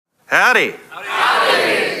Howdy.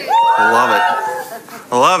 Howdy. I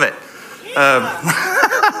love it.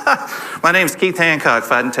 My name's Keith Hancock,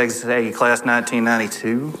 fighting Texas A, class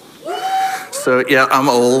 1992. So, yeah, I'm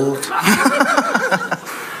old.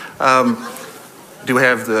 Do we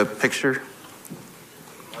have the picture?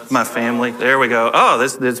 My family. There we go. Oh,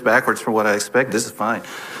 this is backwards from what I expect. This is fine.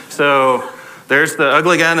 So there's the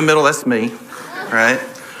ugly guy in the middle. That's me, right?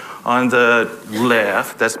 On the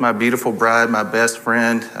left, that's my beautiful bride, my best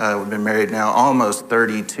friend. We've been married now almost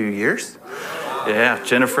 32 years. Yeah,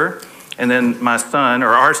 Jennifer. And then my son, or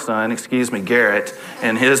our son, Garrett,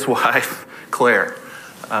 and his wife, Claire.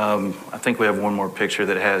 I think we have one more picture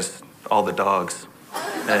that has all the dogs.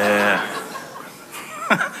 Yeah.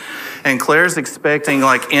 And Claire's expecting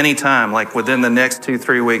like any time, like within the next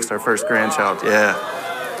 2-3 weeks, our first grandchild. Yeah.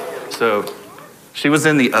 So she was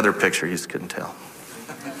in the other picture, you just couldn't tell.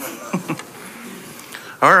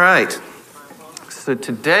 All right. So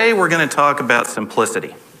today we're going to talk about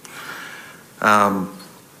simplicity. I'm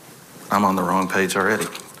on the wrong page already.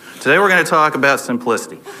 Today we're going to talk about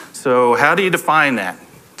simplicity. So how do you define that?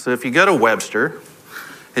 So if you go to Webster,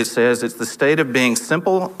 it says it's the state of being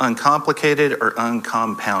simple, uncomplicated, or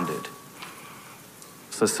uncompounded.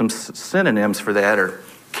 So some synonyms for that are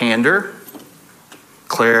candor,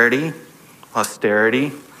 clarity,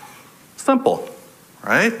 austerity, simple,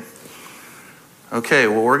 right? Okay,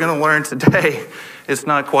 well, we're going to learn today it's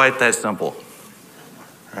not quite that simple,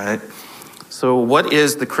 right? So what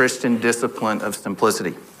is the Christian discipline of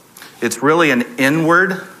simplicity? It's really an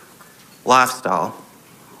inward lifestyle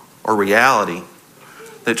or reality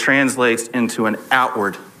that translates into an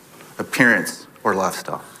outward appearance or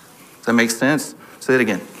lifestyle. Does that make sense? Say it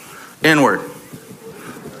again. Inward,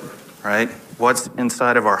 right? What's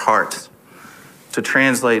inside of our hearts to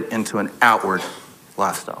translate into an outward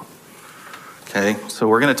lifestyle. Okay, so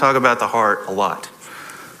we're going to talk about the heart a lot.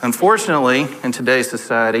 Unfortunately, in today's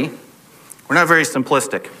society, we're not very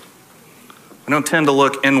simplistic. We don't tend to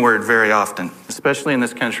look inward very often, especially in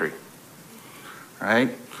this country,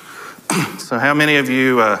 right? So how many of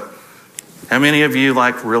you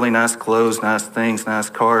like really nice clothes, nice things, nice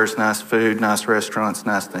cars, nice food, nice restaurants,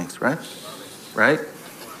 nice things, right? Right?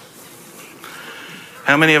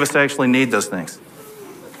 How many of us actually need those things?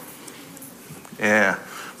 Yeah.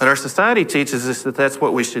 But our society teaches us that that's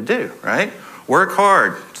what we should do, right? Work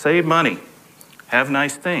hard, save money, have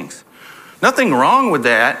nice things. Nothing wrong with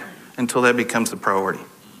that until that becomes a priority.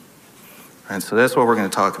 And so that's what we're going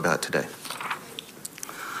to talk about today.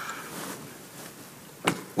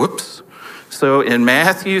 Whoops. So in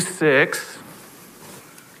Matthew 6,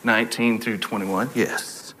 19 through 21,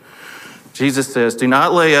 yes. Jesus says, "Do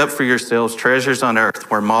not lay up for yourselves treasures on earth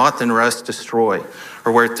where moth and rust destroy,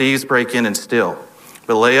 or where thieves break in and steal.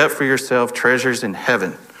 But lay up for yourself treasures in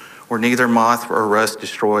heaven, where neither moth or rust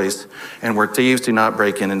destroys, and where thieves do not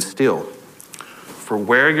break in and steal. For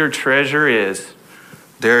where your treasure is,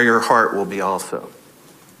 there your heart will be also."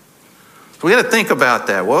 So we got to think about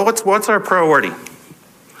that. Well, what's our priority?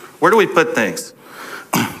 Where do we put things?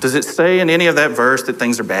 Does it say in any of that verse that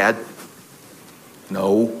things are bad?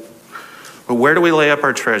 No. But where do we lay up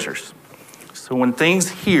our treasures? So when things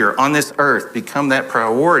here on this earth become that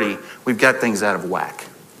priority, we've got things out of whack.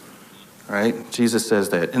 Right? Jesus says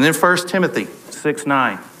that. And then 1 Timothy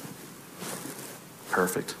 6:9.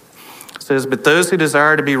 Perfect. It says, "But those who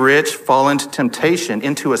desire to be rich fall into temptation,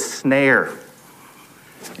 into a snare,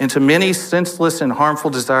 into many senseless and harmful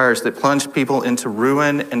desires that plunge people into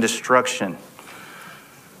ruin and destruction."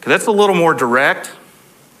 Okay, that's a little more direct,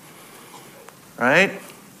 right?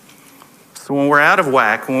 So when we're out of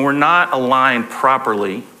whack, when we're not aligned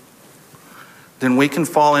properly, then we can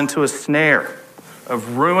fall into a snare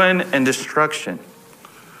of ruin and destruction.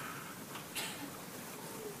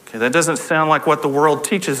 Okay, that doesn't sound like what the world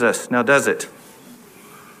teaches us, now does it?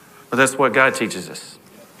 But that's what God teaches us.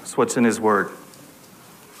 That's what's in His Word.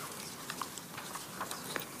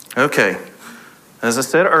 Okay, as I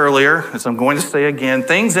said earlier, as I'm going to say again,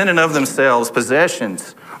 things in and of themselves,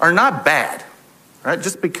 possessions, are not bad, right?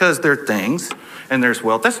 Just because they're things and there's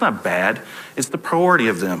wealth, that's not bad. It's the priority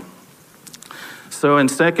of them. So at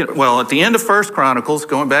the end of 1 Chronicles,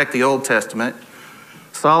 going back to the Old Testament,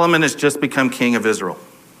 Solomon has just become king of Israel,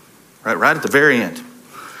 right at the very end.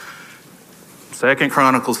 2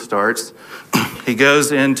 Chronicles starts. He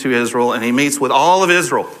goes into Israel and he meets with all of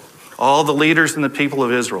Israel, all the leaders and the people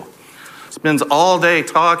of Israel. Spends all day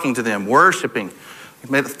talking to them, worshiping.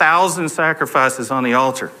 He made 1,000 sacrifices on the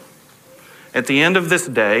altar. At the end of this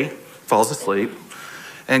day, falls asleep,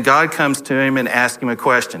 and God comes to him and asks him a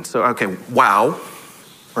question. So, okay, wow,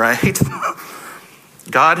 right?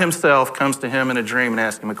 God himself comes to him in a dream and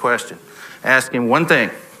asks him a question. Ask him one thing.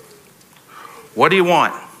 What do you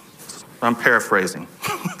want? I'm paraphrasing.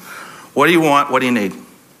 What do you want? What do you need?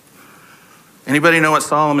 Anybody know what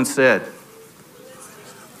Solomon said?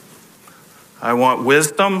 I want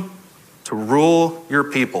wisdom to rule your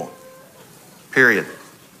people. Period.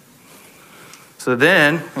 So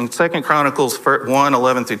then, in 2 Chronicles 1,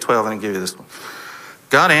 11 through 12, I'm going to give you this one.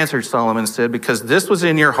 God answered Solomon and said, because this was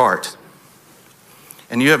in your heart,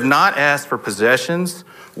 and you have not asked for possessions,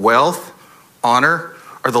 wealth, honor,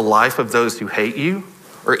 or the life of those who hate you,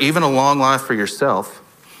 or even a long life for yourself,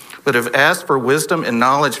 but have asked for wisdom and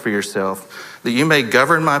knowledge for yourself, that you may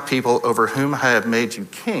govern my people over whom I have made you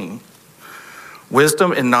king,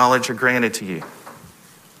 wisdom and knowledge are granted to you.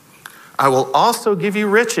 I will also give you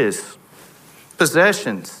riches,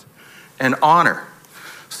 possessions, and honor,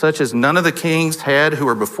 such as none of the kings had who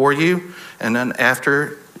were before you, and none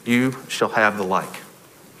after you shall have the like.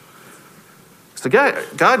 So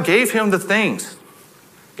God gave him the things,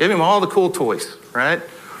 gave him all the cool toys, right?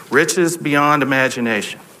 Riches beyond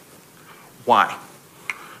imagination. Why?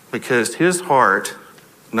 Because his heart,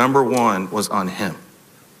 number one, was on him,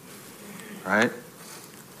 right?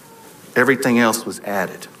 Everything else was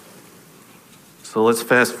added. So let's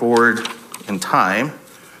fast forward in time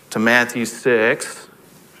to Matthew 6.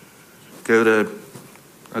 I'm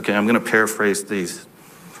going to paraphrase these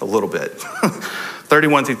a little bit.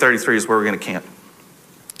 31 through 33 is where we're going to camp.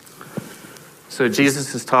 So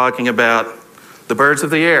Jesus is talking about the birds of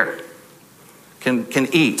the air can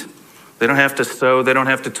eat. They don't have to sow, they don't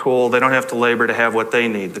have to toil, they don't have to labor to have what they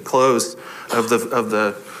need. The clothes of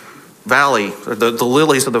the valley, or the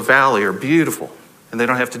lilies of the valley are beautiful, and they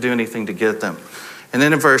don't have to do anything to get them. And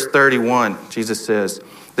then in verse 31, Jesus says,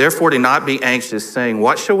 therefore do not be anxious, saying,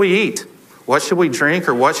 what shall we eat? What shall we drink?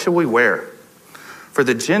 Or what shall we wear? For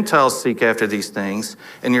the Gentiles seek after these things,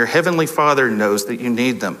 and your heavenly Father knows that you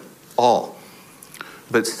need them all.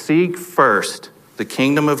 But seek first the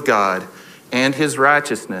kingdom of God and his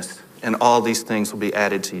righteousness, and all these things will be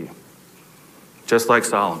added to you. Just like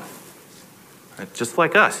Solomon. Right? Just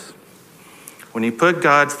like us. When you put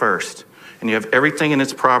God first, and you have everything in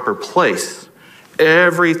its proper place,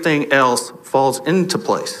 everything else falls into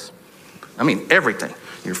place. I mean, everything.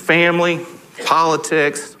 Your family,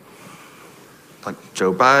 politics, like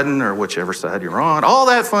Joe Biden or whichever side you're on, all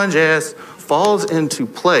that fun jazz falls into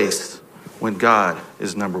place when God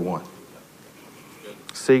is number one.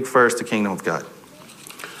 Seek first the kingdom of God.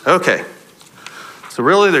 Okay. So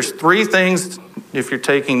really there's three things, if you're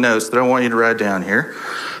taking notes, that I want you to write down here,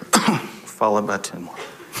 followed by 10 more.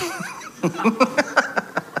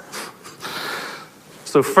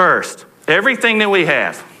 So first, everything that we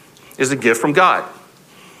have is a gift from God.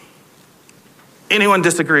 Anyone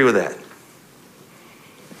disagree with that?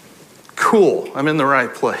 Cool, I'm in the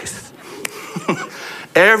right place.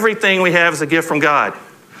 Everything we have is a gift from God.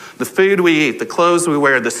 The food we eat, the clothes we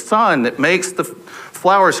wear, the sun that makes the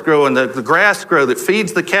flowers grow and the grass grow, that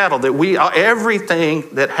feeds the cattle, everything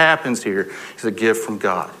that happens here is a gift from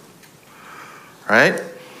God. Right?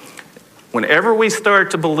 Whenever we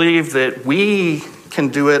start to believe that we can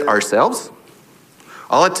do it ourselves,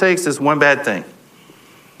 all it takes is one bad thing.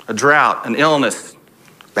 A drought, an illness,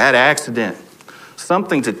 bad accident,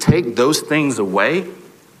 something to take those things away,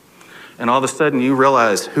 and all of a sudden you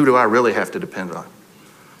realize, who do I really have to depend on?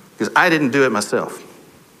 Because I didn't do it myself.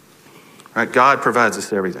 Right? God provides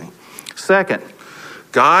us everything. Second,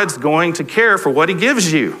 God's going to care for what he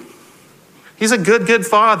gives you. He's a good, good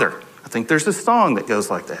father. I think there's a song that goes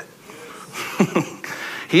like that.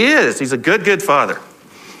 He is. He's a good, good father.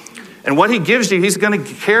 And what he gives you, he's going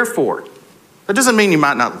to care for. That doesn't mean you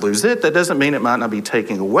might not lose it. That doesn't mean it might not be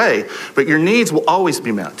taken away. But your needs will always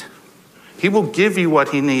be met. He will give you what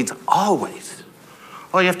he needs always.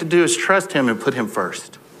 All you have to do is trust him and put him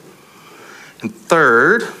first. And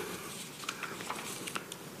third,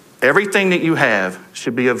 everything that you have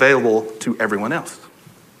should be available to everyone else.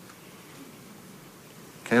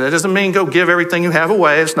 Okay, that doesn't mean go give everything you have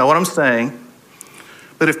away. That's not what I'm saying.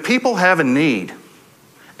 But if people have a need,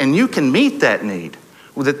 and you can meet that need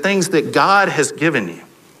with the things that God has given you,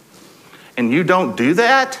 and you don't do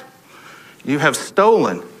that, you have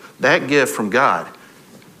stolen that gift from God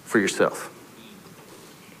for yourself.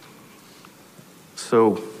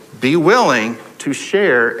 So be willing to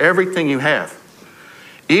share everything you have,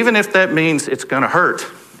 even if that means it's going to hurt.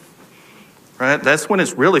 Right? That's when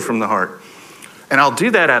it's really from the heart. And I'll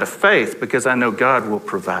do that out of faith because I know God will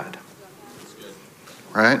provide.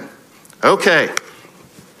 Right? Okay.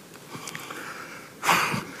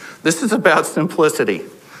 This is about simplicity.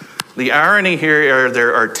 The irony here are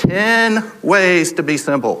there are 10 ways to be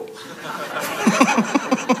simple.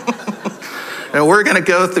 And we're going to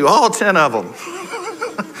go through all 10 of them.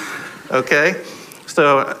 Okay?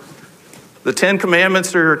 So the 10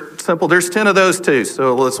 commandments are simple. There's 10 of those too.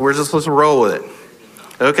 So let's roll with it.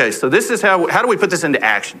 Okay, so this is how do we put this into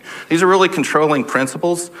action? These are really controlling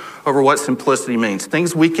principles over what simplicity means.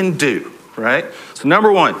 Things we can do, right? So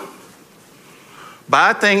number one,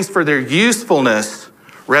 buy things for their usefulness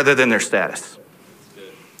rather than their status.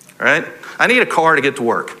 Right? I need a car to get to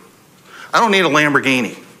work. I don't need a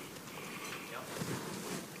Lamborghini.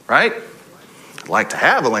 Right? I'd like to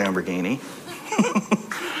have a Lamborghini.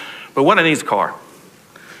 But what I need is a car.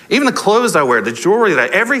 Even the clothes I wear, the jewelry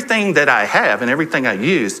everything that I have and everything I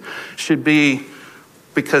use should be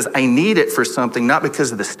because I need it for something, not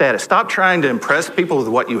because of the status. Stop trying to impress people with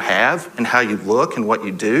what you have and how you look and what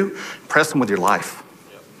you do. Impress them with your life.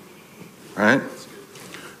 Right?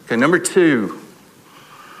 Okay, number two,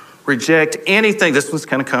 reject anything, this one's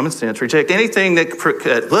kind of common sense, reject anything that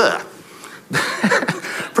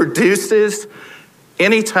produces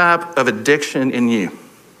any type of addiction in you.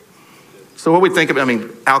 So what we think about,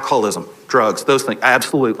 alcoholism, drugs, those things,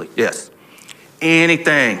 absolutely, yes.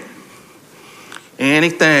 Anything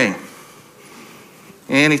that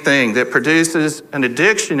produces an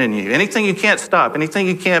addiction in you, anything you can't stop, anything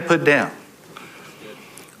you can't put down,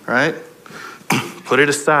 right? Put it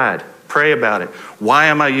aside, pray about it. Why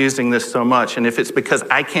am I using this so much? And if it's because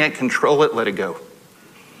I can't control it, let it go.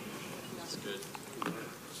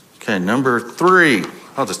 Okay, number three.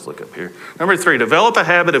 I'll just look up here. Number three, develop a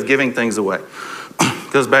habit of giving things away.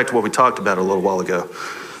 Goes back to what we talked about a little while ago.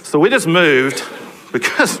 So we just moved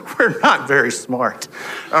because we're not very smart.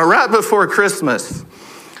 Right before Christmas.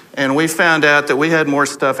 And we found out that we had more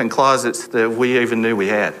stuff in closets than we even knew we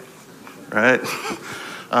had. Right?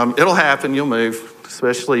 It'll happen. You'll move.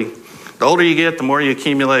 Especially the older you get, the more you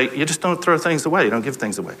accumulate. You just don't throw things away. You don't give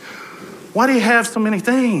things away. Why do you have so many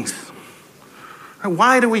things?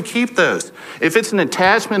 Why do we keep those? If it's an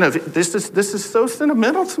attachment of, this is so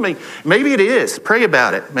sentimental to me. Maybe it is. Pray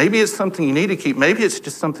about it. Maybe it's something you need to keep. Maybe it's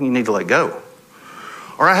just something you need to let go.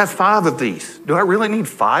 Or I have 5 of these. Do I really need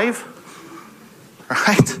 5?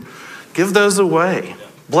 Right? Give those away.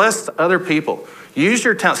 Bless other people. Use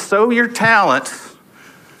your talent. Sow your talents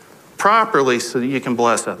properly so that you can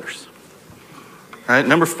bless others. Right?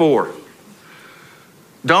 Number 4.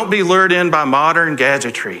 Don't be lured in by modern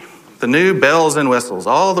gadgetry. The new bells and whistles,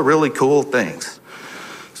 all the really cool things.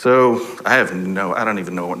 So I don't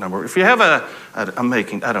even know what number. If you have I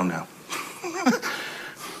don't know.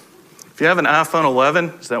 If you have an iPhone 11,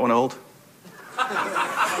 is that one old?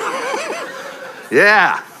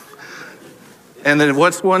 Yeah. And then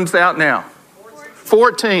what's one's out now?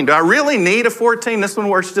 14. Do I really need a 14? This one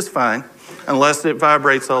works just fine, unless it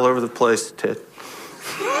vibrates all over the place, Ted.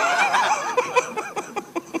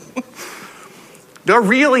 Do I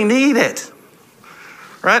really need it?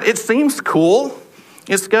 Right? It seems cool.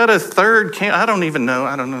 It's got a third I don't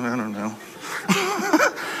know.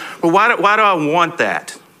 But why do I want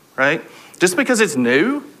that? Right? Just because it's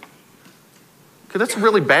new? Because that's a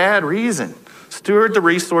really bad reason. Steward the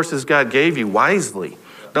resources God gave you wisely.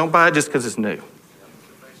 Don't buy it just because it's new.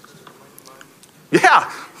 Yeah.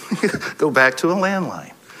 Go back to a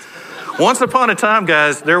landline. Once upon a time,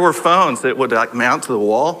 guys, there were phones that would mount to the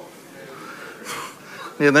wall.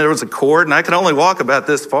 And there was a cord, and I could only walk about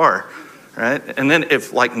this far, right? And then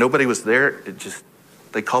if nobody was there,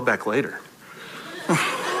 they called back later.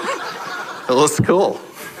 It was cool.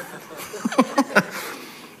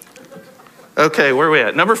 Okay, where are we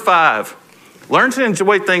at? Number 5, learn to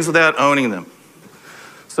enjoy things without owning them.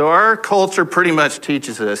 So our culture pretty much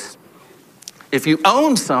teaches us, if you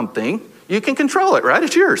own something, you can control it, right?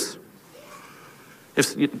 It's yours.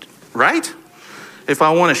 Right? If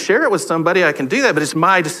I want to share it with somebody, I can do that, but it's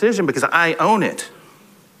my decision because I own it.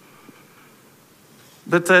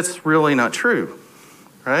 But that's really not true,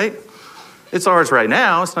 right? It's ours right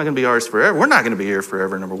now. It's not going to be ours forever. We're not going to be here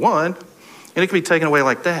forever, number 1. And it can be taken away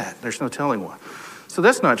like that. There's no telling why. So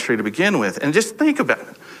that's not true to begin with. And just think about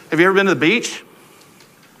it. Have you ever been to the beach?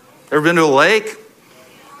 Ever been to a lake?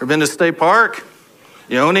 Ever been to a state park?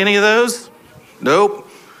 You own any of those? Nope.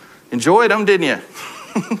 Enjoyed them, didn't you?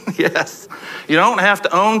 Yes. You don't have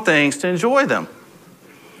to own things to enjoy them,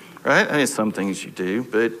 right? Some things you do,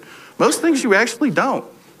 but most things you actually don't.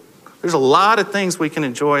 There's a lot of things we can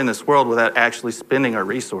enjoy in this world without actually spending our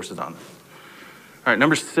resources on them. All right,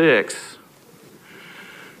 number 6,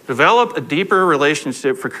 develop a deeper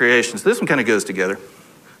relationship for creations. This one kind of goes together.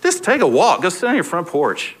 Just take a walk. Go sit on your front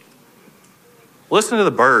porch. Listen to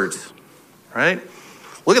the birds, right?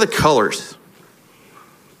 Look at the colors.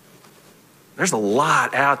 There's a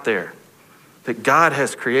lot out there that God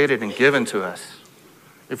has created and given to us.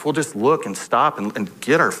 If we'll just look and stop and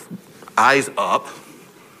get our eyes up,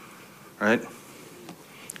 right?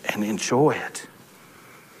 And enjoy it.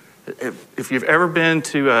 If you've ever been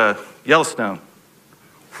to Yellowstone,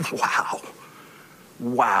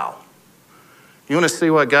 wow. You want to see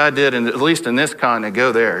what God did, at least in this continent,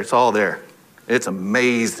 go there. It's all there. It's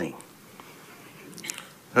amazing.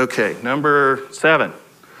 Okay, number 7.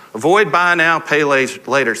 Avoid buy now, pay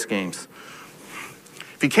later schemes.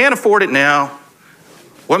 If you can't afford it now,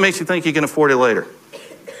 what makes you think you can afford it later?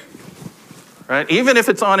 Right? Even if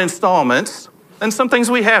it's on installments, and some things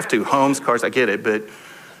we have to, homes, cars, I get it, but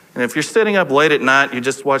and if you're sitting up late at night, you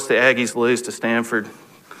just watch the Aggies lose to Stanford,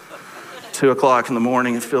 2 o'clock in the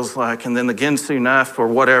morning, it feels like, and then the Ginsu knife or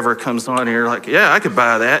whatever comes on, and you're like, yeah, I could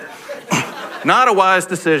buy that. Not a wise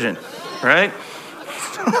decision, right?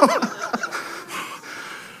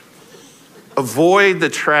 Avoid the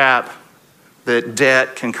trap that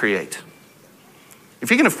debt can create.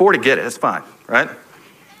 If you can afford to get it, it's fine, right?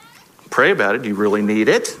 Pray about it. Do you really need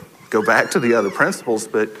it? Go back to the other principles,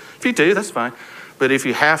 but if you do, that's fine. But if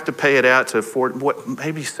you have to pay it out to afford,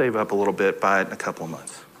 maybe save up a little bit, buy it in a couple of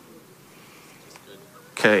months.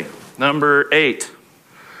 Okay, number 8.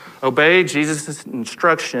 Obey Jesus'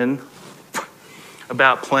 instruction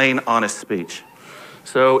about plain, honest speech.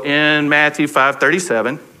 So in Matthew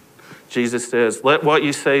 5:37, Jesus says, let what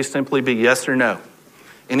you say simply be yes or no.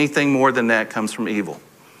 Anything more than that comes from evil.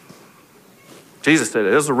 Jesus said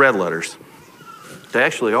it. Those are red letters. They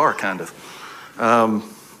actually are, kind of.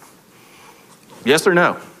 Yes or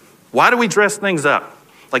no? Why do we dress things up?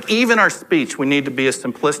 Like even our speech, we need to be as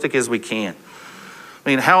simplistic as we can. I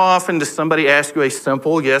mean, how often does somebody ask you a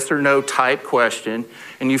simple yes or no type question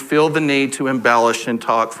and you feel the need to embellish and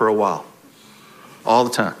talk for a while? All the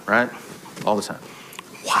time, right? All the time.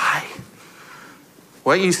 Why?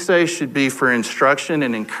 What you say should be for instruction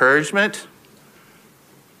and encouragement,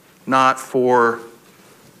 not for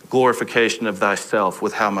glorification of thyself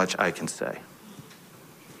with how much I can say.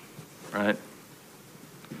 Right?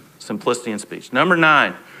 Simplicity in speech. Number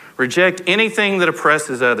 9, reject anything that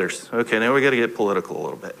oppresses others. Okay, now we got to get political a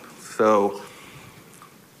little bit. So,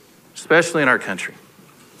 especially in our country.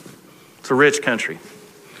 It's a rich country.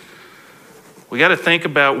 We got to think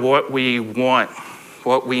about what we want,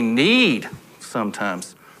 what we need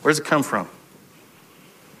sometimes. Where does it come from?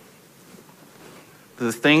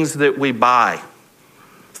 The things that we buy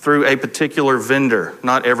through a particular vendor,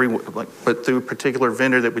 not every, but through a particular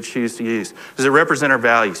vendor that we choose to use. Does it represent our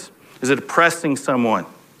values? Is it oppressing someone?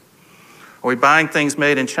 Are we buying things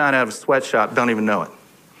made in China out of a sweatshop, don't even know it?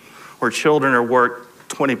 Where children are worked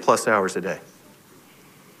 20 plus hours a day?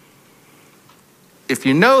 If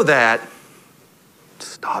you know that,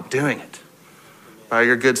 stop doing it. Buy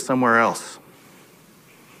your goods somewhere else.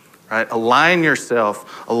 Right? Align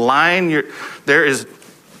yourself. There is,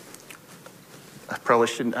 I probably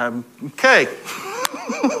shouldn't, okay.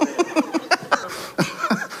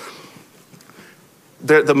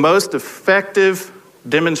 The most effective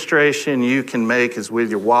demonstration you can make is with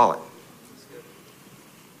your wallet.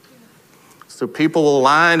 So people will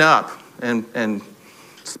line up and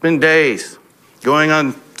spend days going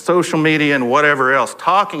on social media and whatever else,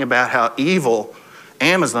 talking about how evil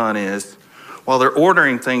Amazon is while they're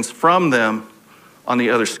ordering things from them on the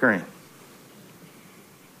other screen.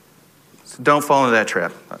 So don't fall into that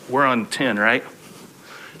trap. We're on 10, right?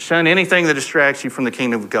 Shun anything that distracts you from the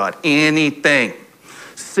kingdom of God. Anything.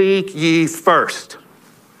 Seek ye first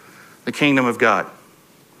the kingdom of God.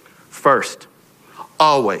 First.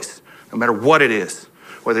 Always. No matter what it is.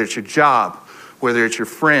 Whether it's your job, whether it's your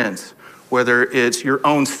friends, whether it's your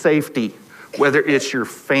own safety, whether it's your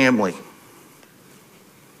family.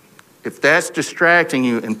 If that's distracting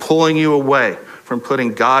you and pulling you away from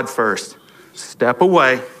putting God first, step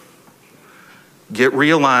away, get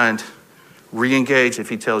realigned, re-engage if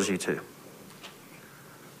he tells you to.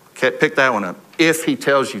 Okay, pick that one up. If he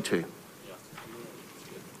tells you to.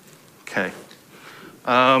 Okay.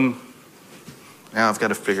 Now I've got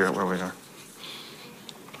to figure out where we are.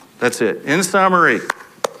 That's it. In summary,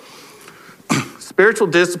 spiritual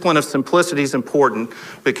discipline of simplicity is important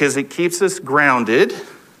because it keeps us grounded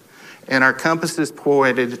and our compass is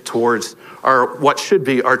pointed towards what should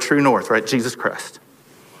be our true north, right? Jesus Christ.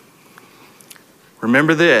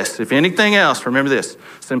 Remember this. If anything else, remember this.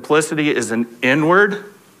 Simplicity is an inward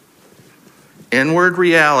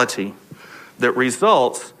reality that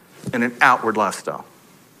results in an outward lifestyle.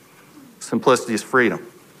 Simplicity is freedom.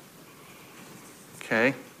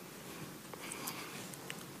 Okay?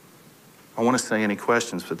 I want to say any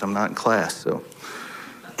questions, but I'm not in class, so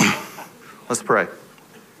let's pray.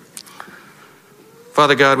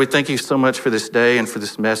 Father God, we thank you so much for this day and for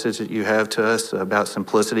this message that you have to us about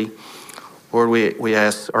simplicity. Lord, I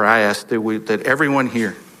ask that everyone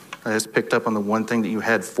here that has picked up on the one thing that you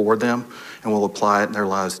had for them and will apply it in their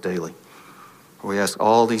lives daily. We ask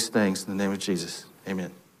all these things in the name of Jesus.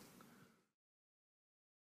 Amen.